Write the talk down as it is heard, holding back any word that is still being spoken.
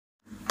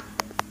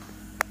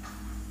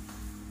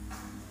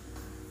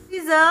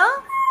Pizza?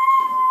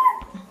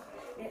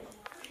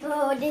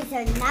 Oh, this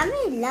is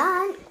yummy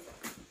lunch.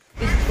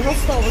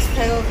 গৃহস্থ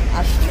অবস্থায়ও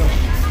আসছো।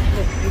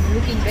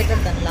 Looking better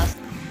than last.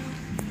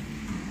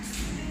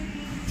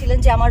 ছিলেন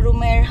যে আমার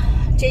রুমের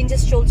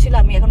চেঞ্জেস চলছিল,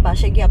 আমি এখন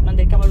বাসায় গিয়ে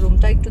আপনাদেরকে আমার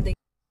রুমটা একটু দেখি।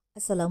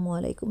 আসসালামু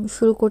আলাইকুম,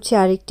 শুরু করছি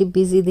আরেকটি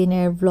বিজি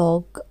দিনের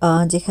ব্লগ,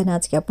 যেখানে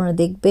আজকে আপনারা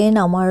দেখবেন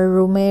আমার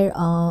রুমের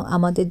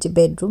আমাদের যে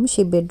বেডরুম,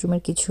 সেই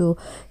বেডরুমের কিছু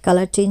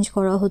কালার চেঞ্জ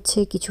করা হচ্ছে,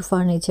 কিছু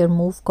ফার্নিচার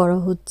মুভ করা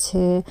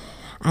হচ্ছে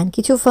অ্যান্ড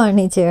কিছু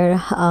ফার্নিচার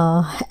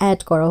অ্যাড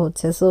করা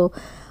হচ্ছে। সো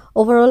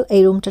ওভারঅল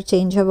এই রুমটা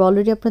চেঞ্জ হবে।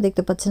 অলরেডি আপনারা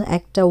দেখতে পাচ্ছেন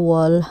একটা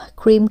ওয়াল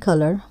ক্রিম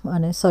কালার,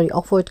 মানে সরি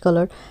অফ হোয়াইট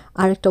কালার,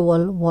 আর একটা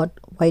ওয়াল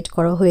হোয়াইট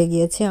করা হয়ে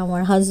গিয়েছে।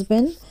 আমার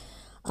হাজব্যান্ড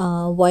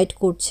হোয়াইট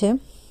করছে,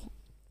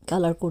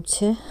 কালার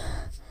করছে।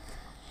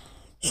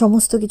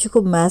 সমস্ত কিছু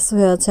খুব ম্যাস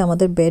হয়ে আছে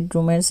আমাদের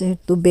বেডরুমের,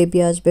 যেহেতু বেবি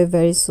আসবে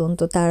ভেরি সুন,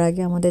 তো তার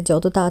আগে আমাদের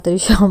যত তাড়াতাড়ি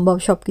সম্ভব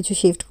সব কিছু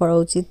শিফট করা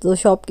উচিত। তো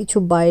সব কিছু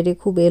বাইরে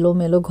খুব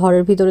এলোমেলো,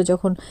 ঘরের ভিতরে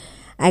যখন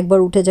একবার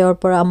উঠে যাওয়ার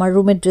পর আমার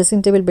রুমের ড্রেসিং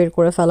টেবিল বের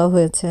করে ফেলা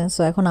হয়েছে।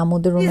 সো এখন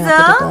আমাদের রুমে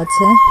আপাতত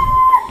আছে।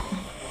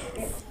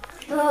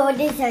 Oh,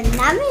 this is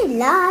yummy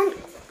lunch.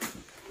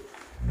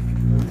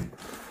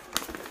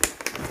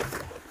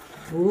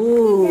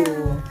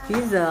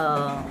 Pizza.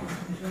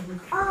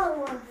 Oh.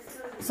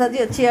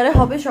 Sadia চেয়ারে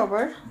হবে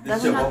সবার।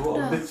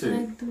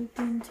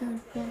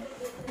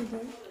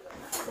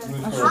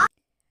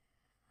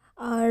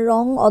 আর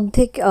রং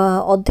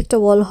অর্ধেকটা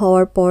ওয়াল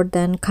হওয়ার পর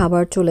দেন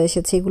খাবার চলে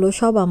এসেছে। এগুলো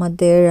সব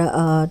আমাদের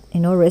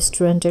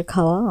রেস্টুরেন্টের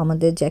খাওয়া।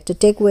 আমাদের যে একটা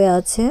টেকওয়ে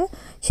আছে,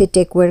 সেই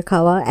টেকওয়ের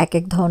খাওয়া। এক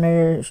এক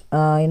ধরনের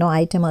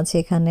আইটেম আছে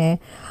এখানে।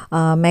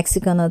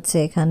 মেক্সিকান আছে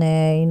এখানে,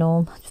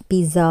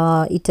 পিৎজা,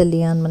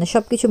 ইটালিয়ান, মানে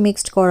সব কিছু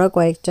মিক্সড করা,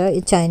 কয়েকটা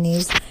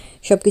চাইনিজ,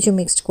 সব কিছু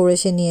মিক্সড করে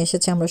সে নিয়ে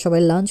এসেছে। আমরা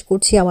সবাই লাঞ্চ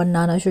করছি। আমার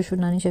নানা শ্বশুর,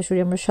 নানি শাশুড়ি,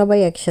 আমরা সবাই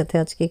একসাথে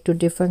আজকে একটু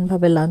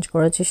ডিফারেন্টভাবে লাঞ্চ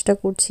করার চেষ্টা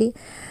করছি।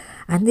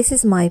 And this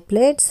is my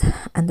plates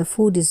and the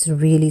food is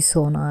really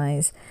so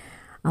nice.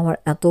 আমার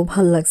এত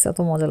ভাল লাগছে, এত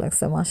মজা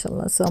লাগছে,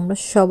 মাশাআল্লাহ। সো আমরা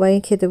সবাই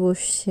খেতে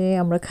বসে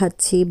আমরা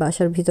খাচ্ছি।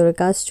 বাসার ভিতরে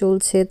কাজ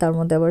চলছে, তার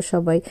মধ্যে আবার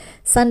সবাই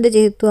সানডে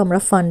যেহেতু আমরা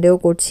ফান্ডেও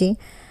করছি।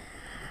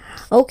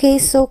 ওকে,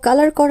 সো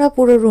কালার করা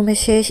পুরো রুমে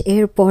শেষ।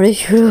 এরপরে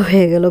শুরু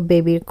হয়ে গেল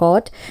বেবির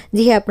কট।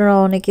 জি হ্যাঁ, আপনারা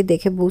অনেকে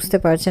দেখে বুঝতে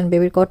পারছেন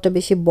বেবির কটটা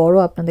বেশি বড়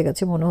আপনাদের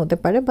কাছে মনে হতে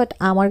পারে, বাট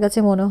আমার কাছে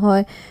মনে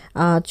হয়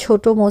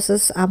ছোট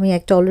মোসেস আমি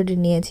একটা অলরেডি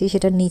নিয়েছি,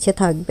 সেটা নিচে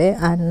থাকবে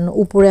অ্যান্ড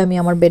উপরে আমি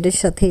আমার বেডের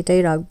সাথে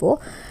এটাই রাখবো,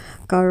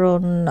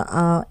 কারণ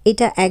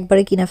এটা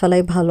একবারে কিনে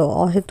ফেলাই ভালো।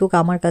 অহেতুক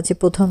আমার কাছে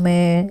প্রথমে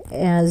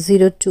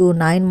 0 to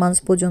 9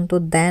 months পর্যন্ত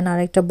দেন আর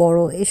একটা বড়,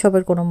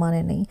 এসবের কোনো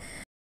মানে নেই।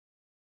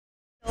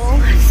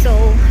 সো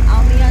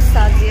আমি আর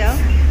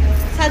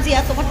সাজিয়া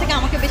তোমার থেকে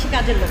আমাকে বেশি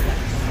কাজের লোক।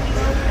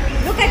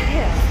 লোক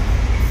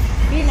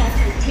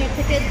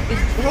থেকে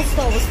গৃহস্থ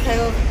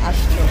অবস্থায়ও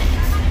আসছো।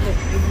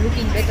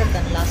 Looking better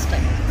than last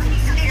time.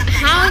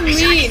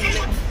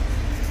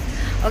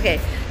 ওকে,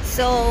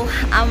 সো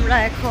আমরা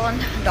এখন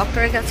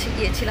ডক্টরের কাছে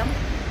গিয়েছিলাম।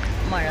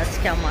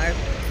 আজকে আমার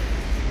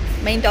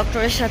মেইন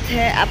ডক্টরের সাথে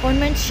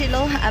অ্যাপয়েন্টমেন্ট ছিল।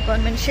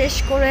 অ্যাপয়েন্টমেন্ট শেষ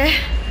করে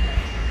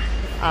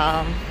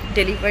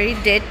ডেলিভারি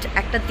ডেট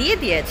একটা দিয়ে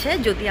দিয়েছে,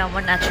 যদি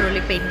আমার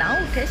ন্যাচারালি পেইন না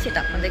উঠে সেটা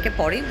আপনাদেরকে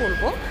পরেই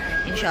বলবো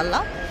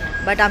ইনশাল্লাহ।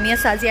 বাট আমি আর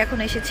সাজি এখন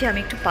এসেছি, আমি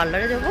একটু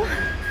পার্লারে যাব,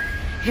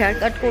 হেয়ার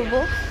কাট করবো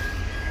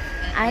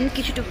অ্যান্ড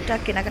কিছু টুকটাক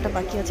কেনাকাটা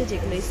বাকি আছে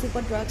যেগুলো এই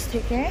সুপার ড্রাগস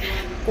থেকে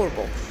করব।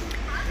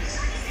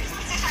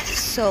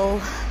 সো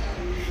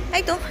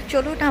এই তো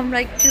চলুন আমরা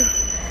একটু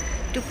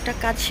টুকটাক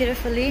কাজ সেরে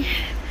ফেলি।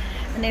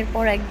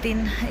 এরপর একদিন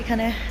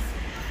এখানে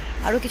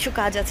আরও কিছু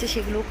কাজ আছে,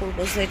 সেগুলো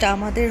করবো। সো এটা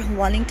আমাদের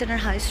ওয়ালিংটনের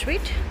হাই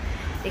স্ট্রিট,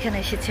 এখানে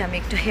এসেছি আমি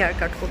একটু হেয়ার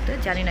কাট করতে।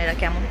 জানি না এরা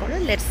কেমন করে,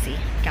 লেটস সি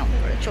কেমন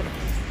করে। চলো,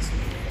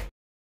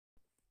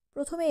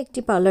 প্রথমে একটি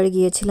পার্লারে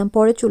গিয়েছিলাম,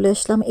 পরে চলে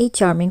আসলাম এই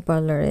চার্মিং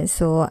পার্লারে।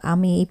 সো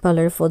আমি এই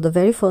পার্লারে for the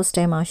very first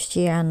time আসছি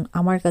অ্যান্ড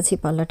আমার কাছে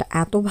পার্লারটা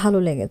এত ভালো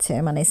লেগেছে,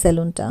 মানে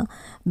সেলুনটা,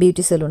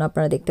 বিউটি সেলুন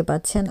আপনারা দেখতে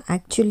পাচ্ছেন।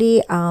 অ্যাকচুয়ালি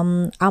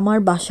আমার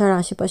বাসার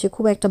আশেপাশে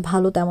খুব একটা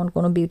ভালো তেমন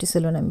কোনো বিউটি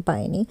সেলুন আমি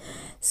পাইনি।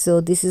 So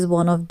this is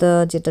one of the,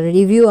 যেটা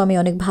রিভিউ আমি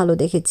অনেক ভালো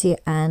দেখেছি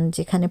অ্যান্ড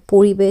যেখানে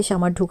পরিবেশ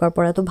আমার ঢোকার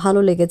পর এত ভালো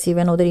লেগেছে।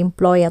 ইভেন ওদের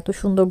এমপ্লয় এত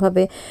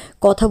সুন্দরভাবে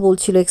কথা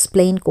বলছিল,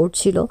 এক্সপ্লেইন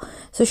করছিল।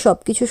 সো সব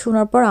কিছু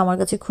শোনার পর আমার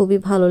কাছে খুবই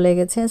ভালো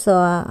লেগেছে। সো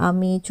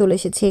আমি চলে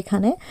এসেছি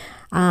এখানে।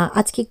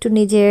 আজকে একটু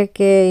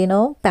নিজেকে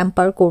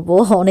প্যাম্পার করবো,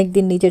 অনেক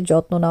দিন নিজের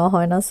যত্ন নেওয়া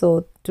হয় না। So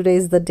today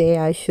is the day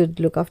I should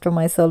look after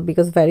my self,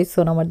 because very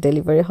soon আমার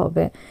ডেলিভারি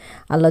হবে,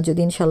 আল্লাহ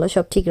যদি ইনশাল্লাহ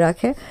সব ঠিক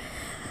রাখে।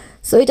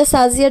 সো এটা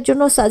সাজিয়ার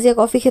জন্য, সাজিয়া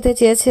কফি খেতে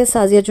চেয়েছে,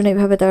 সাজিয়ার জন্য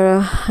এইভাবে তারা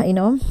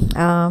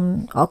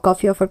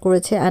কফি অফার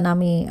করেছে অ্যান্ড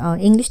আমি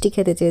ইংলিশ টি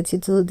খেতে চেয়েছি।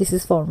 So this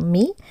is for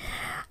me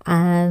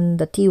and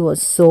the T was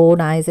so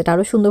nice. এটা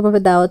আরও সুন্দরভাবে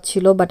দেওয়া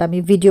ছিল, বাট আমি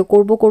ভিডিও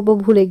করব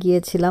ভুলে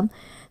গিয়েছিলাম।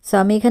 সো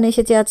আমি এখানে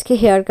এসেছি আজকে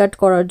হেয়ার কাট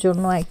করার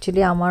জন্য।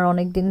 অ্যাকচুয়ালি আমার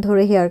অনেক দিন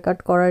ধরে হেয়ার কাট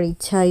করার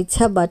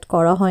ইচ্ছা বাট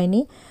করা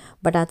হয়নি,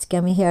 বাট আজকে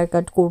আমি হেয়ার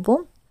কাট করব।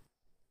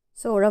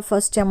 সো ওরা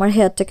ফার্স্টে আমার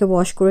হেয়ারটাকে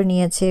ওয়াশ করে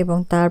নিয়েছে এবং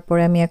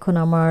তারপরে আমি এখন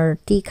আমার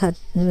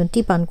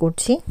টি পান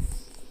করছি।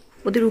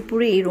 ওদের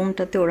উপরে এই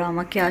রুমটাতে ওরা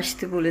আমাকে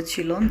আসতে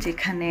বলেছিল,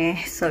 যেখানে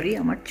সরি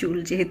আমার চুল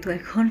যেহেতু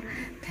এখন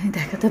আমি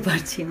দেখাতে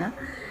পারছি না,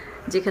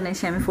 যেখানে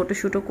এসে আমি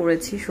ফটোশ্যুটও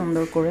করেছি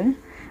সুন্দর করে।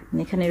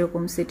 এখানে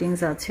এরকম সিটিংস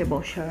আছে,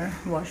 বসার,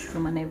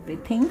 washroom and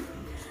everything,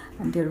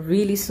 and they are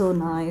really so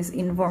nice,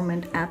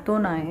 environment এত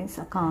নাইস,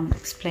 আই কান্ট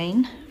এক্সপ্লেইন।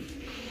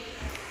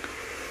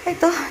 এই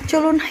তো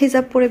চলুন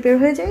হিজাব পরে বের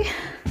হয়ে যাই।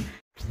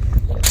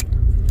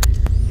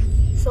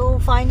 সো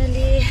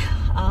ফাইনালি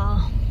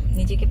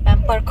নিজেকে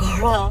প্যাম্পার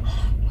করা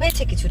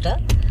হয়েছে কিছুটা।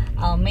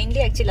 মেইনলি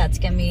অ্যাকচুয়ালি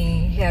আজকে আমি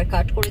হেয়ার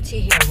কাট করেছি,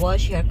 hair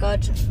wash, hair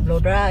cut, blow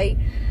dry,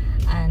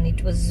 and it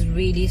was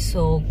really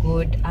so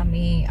good.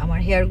 আমি আমার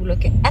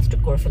হেয়ারগুলোকে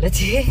অ্যাপটুক করে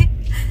ফেলেছি।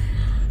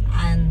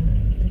 অ্যান্ড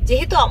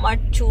যেহেতু আমার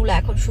চুল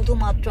এখন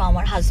শুধুমাত্র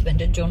আমার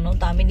হাজব্যান্ডের জন্য,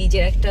 তো আমি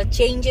নিজের একটা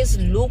চেঞ্জেস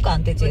লুক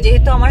আনতে চাই।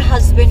 যেহেতু আমার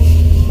হাজব্যান্ড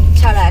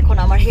ছাড়া এখন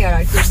আমার হেয়ার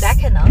আর কেউ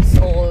দেখে না,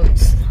 so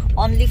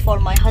only for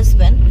my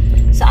husband.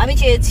 So আমি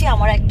চেয়েছি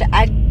আমার একটা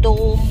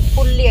একদম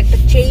ফুললি একটা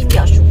চেঞ্জ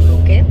আসুক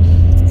লুকে।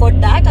 ফর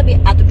দ্যাট আমি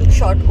এতটুকু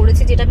শর্ট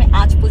করেছি, যেটা আমি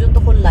আজ পর্যন্ত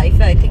হোল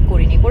লাইফে আই থিঙ্ক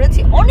করিনি। করেছি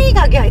অনেক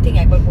আগে, আই থিঙ্ক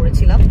একবার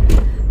করেছিলাম,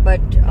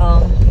 বাট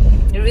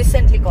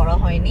রিসেন্টলি করা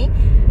হয়নি।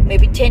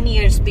 Maybe 10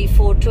 years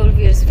before, 12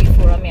 years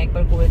before আমি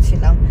একবার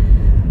করেছিলাম।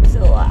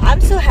 So I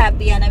am so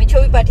happy. And আমি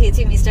ছবি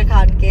পাঠিয়েছি মিস্টার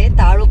খানকে,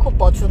 তারও খুব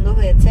পছন্দ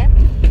হয়েছে।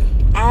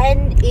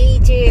 অ্যান্ড এই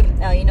যে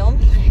ইউনো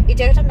এই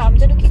জায়গাটার নাম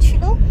যেন কি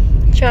ছিল,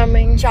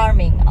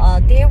 charming,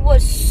 they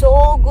was so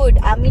good.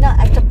 আমি না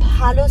একটা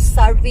ভালো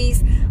সার্ভিস,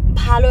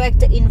 ভালো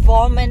একটা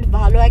এনভায়রনমেন্ট,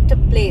 ভালো একটা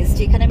প্লেস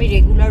যেখানে আমি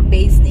রেগুলার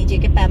বেস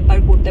নিজেকে প্যাম্পার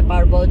করতে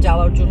পারবো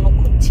যাওয়ার জন্য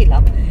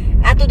খুঁজছিলাম,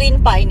 এতদিন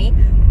পাইনি।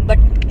 বাট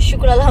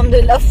শুক্র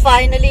আলহামদুলিল্লাহ,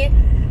 finally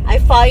I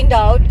find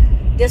out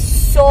they R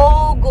so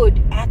good.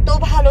 এত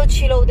ভালো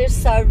ছিল ওদের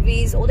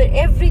সার্ভিস, ওদের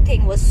এভরিথিং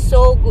ওয়াজ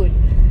সো গুড।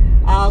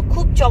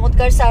 খুব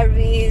চমৎকার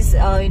সার্ভিস,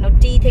 ইউনো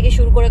টি থেকে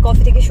শুরু করে,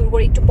 কফি থেকে শুরু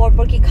করে, একটু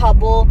পরপর কি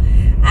খাবো,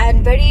 অ্যান্ড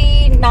ভেরি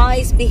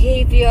নাইস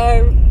বিহেভিয়ার,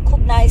 খুব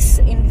নাইস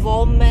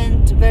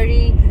এনভায়রনমেন্ট,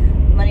 ভেরি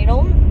মানে YONO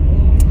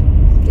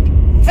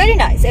very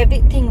nice,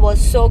 everything was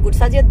so good.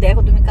 সাজিয়া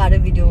দেখো তুমি কারে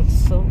ভিডিও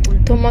করছো,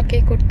 তোমাকে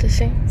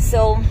করতেছে।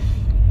 So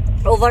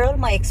overall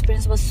my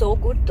experience was so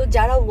good. তো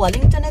যারা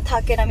ওয়েলিংটনে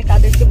থাকেন আমি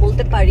তাদেরকে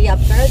বলতে পারি,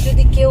 আপনারা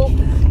যদি কেউ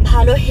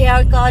ভালো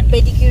hair cut,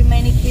 pedicure,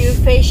 manicure,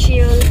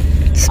 facial,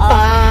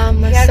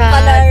 hair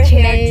colour,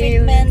 hair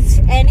treatments,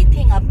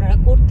 anything আপনারা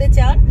করতে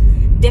চান,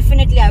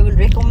 definitely I will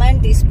recommend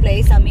this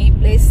place. আমি এই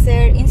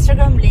প্লেসের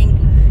ইনস্টাগ্রাম লিঙ্ক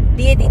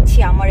দিয়ে দিচ্ছি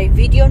আমার এই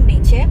ভিডিওর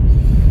নিচে,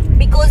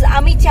 বিকজ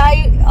আমি চাই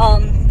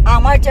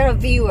আমার যারা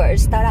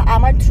ভিউয়ার্স তারা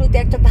আমার থ্রুতে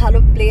একটা ভালো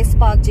প্লেস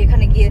পাক,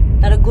 যেখানে গিয়ে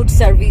তারা গুড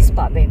সার্ভিস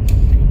পাবে।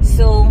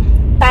 সো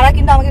তারা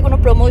কিন্তু আমাকে কোনো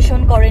প্রমোশন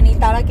করেনি,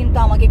 তারা কিন্তু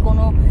আমাকে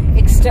কোনো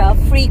এক্সট্রা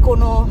ফ্রি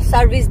কোনো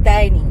সার্ভিস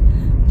দেয়নি।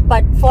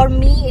 But for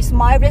me, it's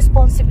my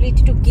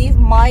responsibility to give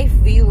my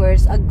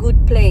viewers a good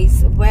place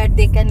where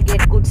they can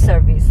get good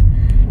service.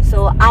 So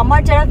আমার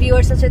যারা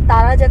ভিউয়ার্স আছে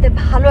তারা যাতে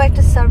ভালো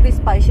একটা সার্ভিস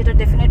পায়, সেটা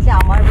ডেফিনেটলি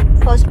আমার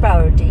ফার্স্ট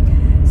প্রায়োরিটি।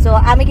 সো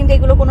আমি কিন্তু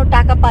এগুলো কোনো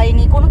টাকা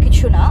পাইনি, কোনো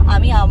কিছু না।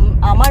 আমি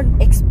আমার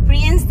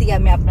এক্সপিরিয়েন্স দিয়ে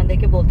আমি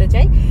আপনাদেরকে বলতে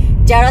চাই,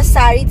 যারা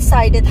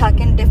সাইডে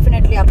থাকেন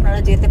ডেফিনেটলি আপনারা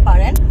যেতে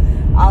পারেন।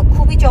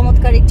 খুবই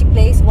চমৎকার একটি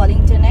place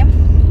ওয়েলিংটনে,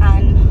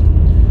 and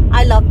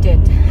I loved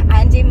it.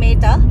 And যে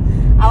মেয়েটা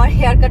আমার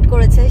হেয়ার কাট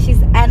করেছে, শি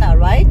ইজ অ্যানা,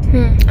 রাইট?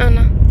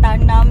 আনা, তার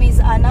নাম ইজ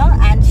আনা,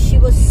 and she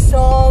was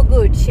so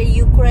good. সে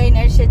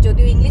ইউক্রেনের, সে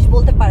যদিও ইংলিশ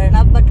বলতে পারে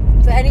না, বাট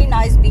ভেরি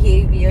নাইস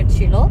বিহেভিয়ার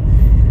ছিল,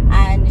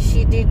 and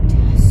she did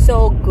so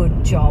good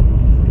job.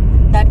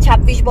 তার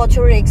 26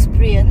 বছরের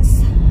এক্সপিরিয়েন্স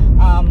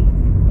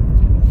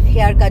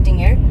হেয়ার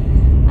কাটিংয়ের,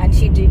 and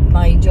she did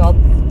my job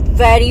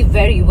very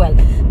very well.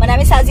 মানে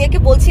আমি সাজিয়াকে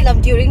বলছিলাম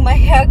ডিউরিং মাই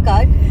হেয়ার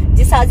কাট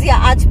যে সাজিয়া,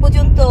 আজ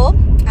পর্যন্ত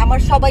আমার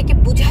সবাইকে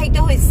বুঝাইতে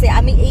হয়েছে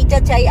আমি এইটা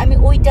চাই, আমি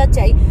ওইটা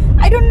চাই।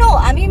 আই ডোন্ট নো,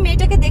 আমি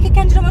মেয়েটাকে দেখে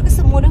কেন আমার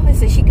কাছে মনে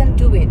হয়েছে শি ক্যান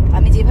ডু ইট।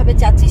 আমি যেভাবে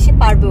চাচ্ছি সে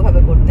পারবে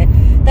ওভাবে করতে।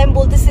 তাই আমি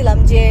বলতেছিলাম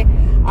যে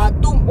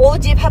ও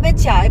যেভাবে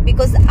চায়,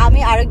 বিকজ আমি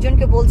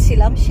আরেকজনকে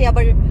বলছিলাম, সে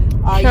আবার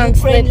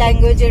ইউক্রেন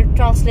ল্যাঙ্গুয়েজের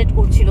ট্রান্সলেট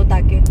করছিল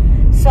তাকে।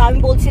 সো আমি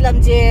বলছিলাম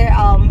যে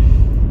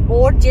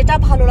ওর যেটা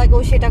ভালো লাগে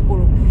ও সেটা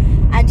করুক।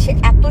 অ্যান্ড সে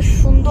এত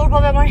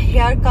সুন্দরভাবে আমার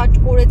হেয়ার কাট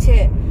করেছে,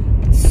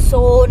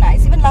 সো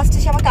নাইস। ইভেন লাস্টে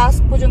সে আমাকে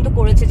আস্ক পর্যন্ত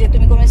করেছে যে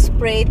তুমি কোনো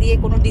স্প্রে দিয়ে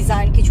কোনো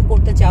ডিজাইন কিছু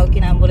করতে চাও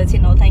কিনা। আমি বলেছি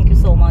no thank you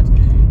so much,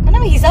 কারণ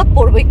আমি হিসাব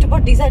করবো, একটু পর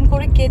ডিজাইন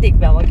করে কে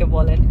দেখবে আমাকে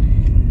বলেন।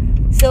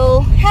 সো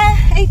হ্যাঁ,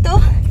 এই তো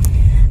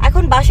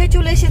এখন বাসায়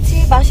চলে এসেছি।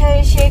 বাসায়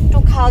এসে একটু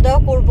খাওয়া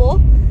দাওয়া করবো।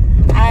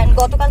 অ্যান্ড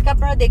গতকালকে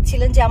আপনারা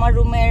দেখছিলেন যে আমার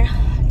রুমের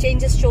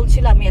চেঞ্জেস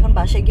চলছিল। আমি এখন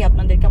বাসায় গিয়ে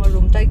আপনাদেরকে আমার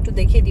রুমটা একটু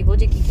দেখিয়ে দিব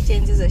যে কি কি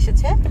চেঞ্জেস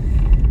এসেছে।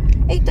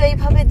 এই তো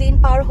এইভাবে দিন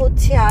পার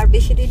হচ্ছে, আর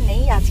বেশি দিন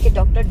নেই। আজকে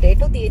ডক্টর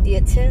ডেটও দিয়ে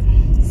দিয়েছে।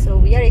 So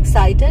we are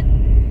excited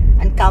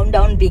and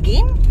countdown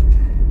begin.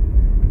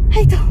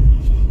 এই তো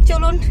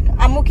চলুন,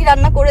 আম্মু কি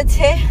রান্না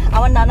করেছে,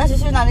 আমার নানা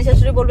শ্বশুর নানি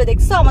শাশুড়ি বলবে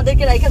দেখছো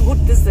আমাদেরকে রাইখা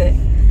ঘুরতেছে।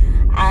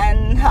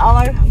 অ্যান্ড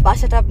আমার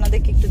বাসাটা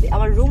আপনাদেরকে একটু,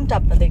 আমার রুমটা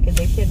আপনাদেরকে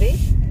দেখিয়ে দিই।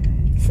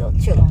 সো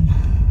চলুন।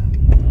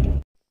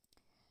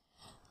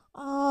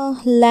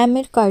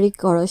 ল্যামের কারি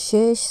করা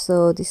শেষ। So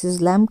this is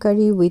lamp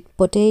curry with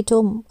potato,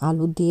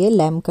 আলু দিয়ে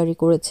ল্যাম কারি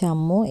করেছে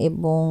আম্মু,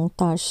 এবং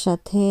তার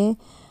সাথে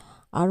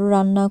আরও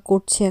রান্না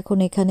করছে এখন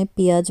এখানে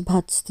পেঁয়াজ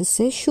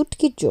ভাজতেছে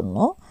শুটকির জন্য।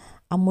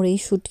 আমার এই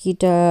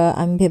শুটকিটা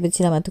আমি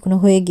ভেবেছিলাম এতক্ষণ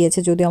হয়ে গিয়েছে,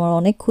 যদিও আমার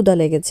অনেক ক্ষুধা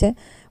লেগেছে,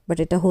 বাট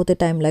এটা হতে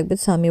টাইম লাগবে,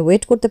 সো আমি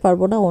ওয়েট করতে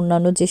পারবো না।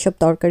 অন্যান্য যেসব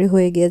তরকারি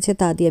হয়ে গিয়েছে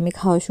তা দিয়ে আমি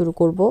খাওয়া শুরু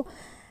করব।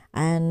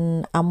 অ্যান্ড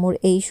আম্মুর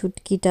এই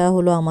শুটকিটা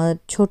হলো আমার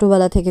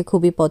ছোটোবেলা থেকে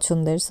খুবই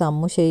পছন্দের, সো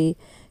আম্মু সেই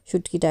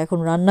শুটকিটা এখন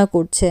রান্না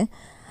করছে।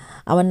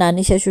 আমার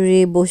নানি শাশুড়ি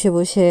বসে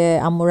বসে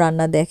আম্মু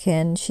রান্না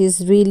দেখেন। She is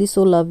really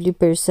so lovely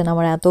person.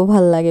 আমার এত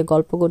ভাল লাগে,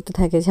 গল্প করতে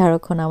থাকে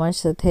সারাক্ষণ আমার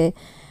সাথে।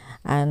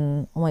 অ্যান্ড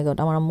ও মাই গড,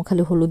 আমার আম্মু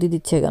খালি হলুদই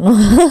দিচ্ছে কেন।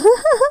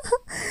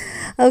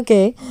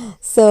 ওকে,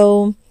 সো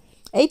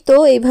এই তো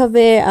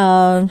এইভাবে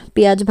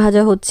পেঁয়াজ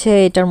ভাজা হচ্ছে,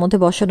 এটার মধ্যে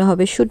বসানো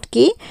হবে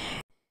শুটকি,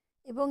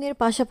 এবং এর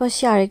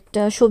পাশাপাশি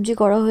আরেকটা সবজি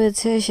করা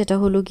হয়েছে, সেটা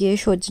হলো গিয়ে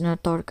সজনার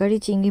তরকারি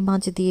চিংড়ি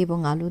মাছ দিয়ে এবং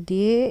আলু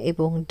দিয়ে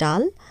এবং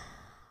ডাল।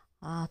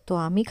 তো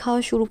আমি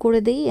খাওয়া শুরু করে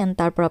দিই অ্যান্ড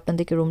তারপর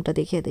আপনাদেরকে রুমটা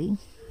দেখিয়ে দিই।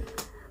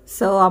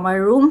 সো আমার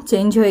রুম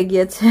চেঞ্জ হয়ে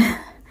গিয়েছে,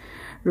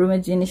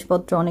 রুমের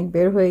জিনিসপত্র অনেক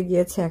বের হয়ে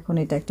গিয়েছে, এখন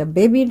এটা একটা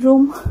বেবির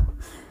room.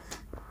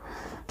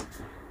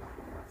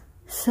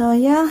 So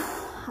yeah,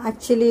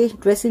 actually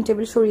dressing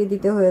table সরিয়ে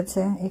দিতে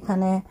হয়েছে।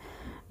 এখানে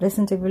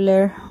ড্রেসিং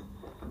টেবিলের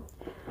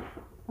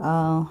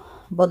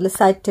বদলে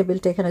সাইড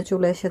টেবিলটা এখানে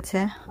চলে এসেছে,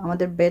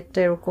 আমাদের বেডটা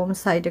এরকম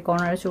সাইডে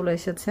কর্নারে চলে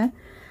এসেছে।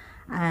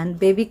 অ্যান্ড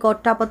বেবি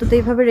কটটা আপাতত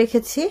এইভাবে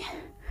রেখেছি,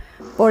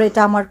 পরে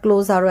এটা আমার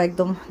ক্লোজ আরও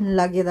একদম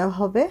লাগিয়ে দেওয়া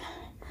হবে।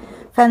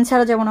 ফ্যান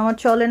ছাড়া যেমন আমার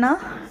চলে না,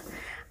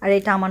 আর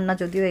এটা আমার না,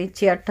 যদিও এই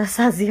চেয়ারটা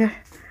সাজিয়ার।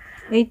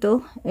 এই তো,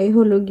 এই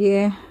হলো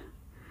গিয়ে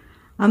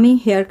আমি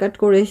হেয়ার কাট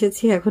করে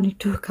এসেছি, এখন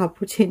একটু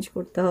কাপড় চেঞ্জ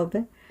করতে হবে।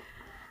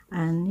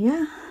 And yeah,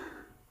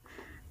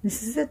 this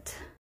is it.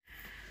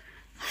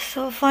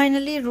 So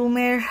finally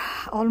রুমের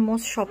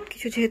অলমোস্ট সব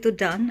কিছু যেহেতু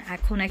ডান,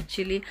 এখন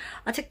অ্যাকচুয়ালি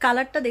আচ্ছা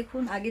কালারটা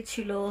দেখুন, আগে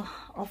ছিল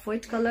অফ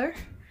হোয়াইট কালার,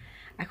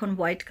 এখন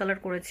হোয়াইট কালার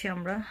করেছি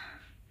আমরা।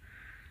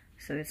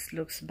 So it's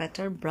looks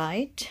better,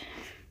 bright.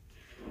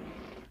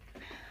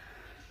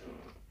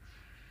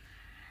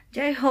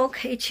 যাই হোক,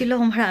 এই ছিল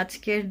আমার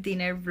আজকের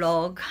দিনের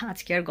ব্লগ।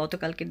 আজকে আর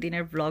গতকালকের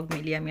দিনের ব্লগ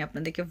মিলিয়ে আমি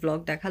আপনাদেরকে ব্লগ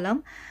দেখালাম।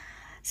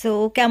 সো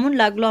কেমন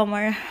লাগলো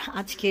আমার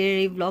আজকের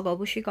এই ব্লগ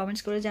অবশ্যই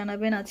কমেন্টস করে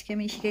জানাবেন। আজকে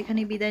আমি ইশিকা এখানে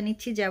বিদায়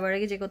নিচ্ছি, যাবার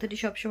আগে যে কথাটি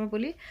সবসময়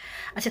বলি,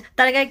 আচ্ছা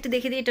তার আগে একটু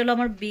দেখে দিই, এটা হলো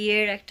আমার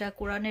বিয়ের একটা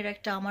কোরআনের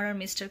একটা, আমার আর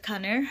মিস্টার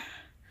খানের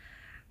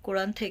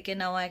কোরআন থেকে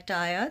নেওয়া একটা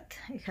আয়াত।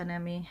 এখানে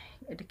আমি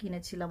এটা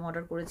কিনেছিলাম,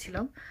 অর্ডার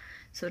করেছিলাম,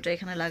 সো এটা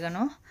এখানে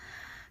লাগানো।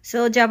 সো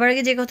যাবার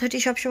আগে যে কথাটি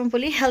সবসময়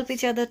বলি, হেল্প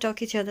ইচ আদার, টক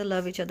ইচ আদার,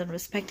 লাভ each other,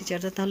 respect each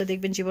other, তাহলে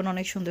দেখবেন জীবন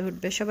অনেক সুন্দর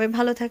উঠবে। সবাই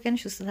ভালো থাকেন,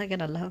 সুস্থ থাকেন,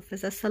 আল্লাহ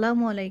হাফেজ,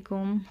 আসসালামু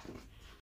আলাইকুম।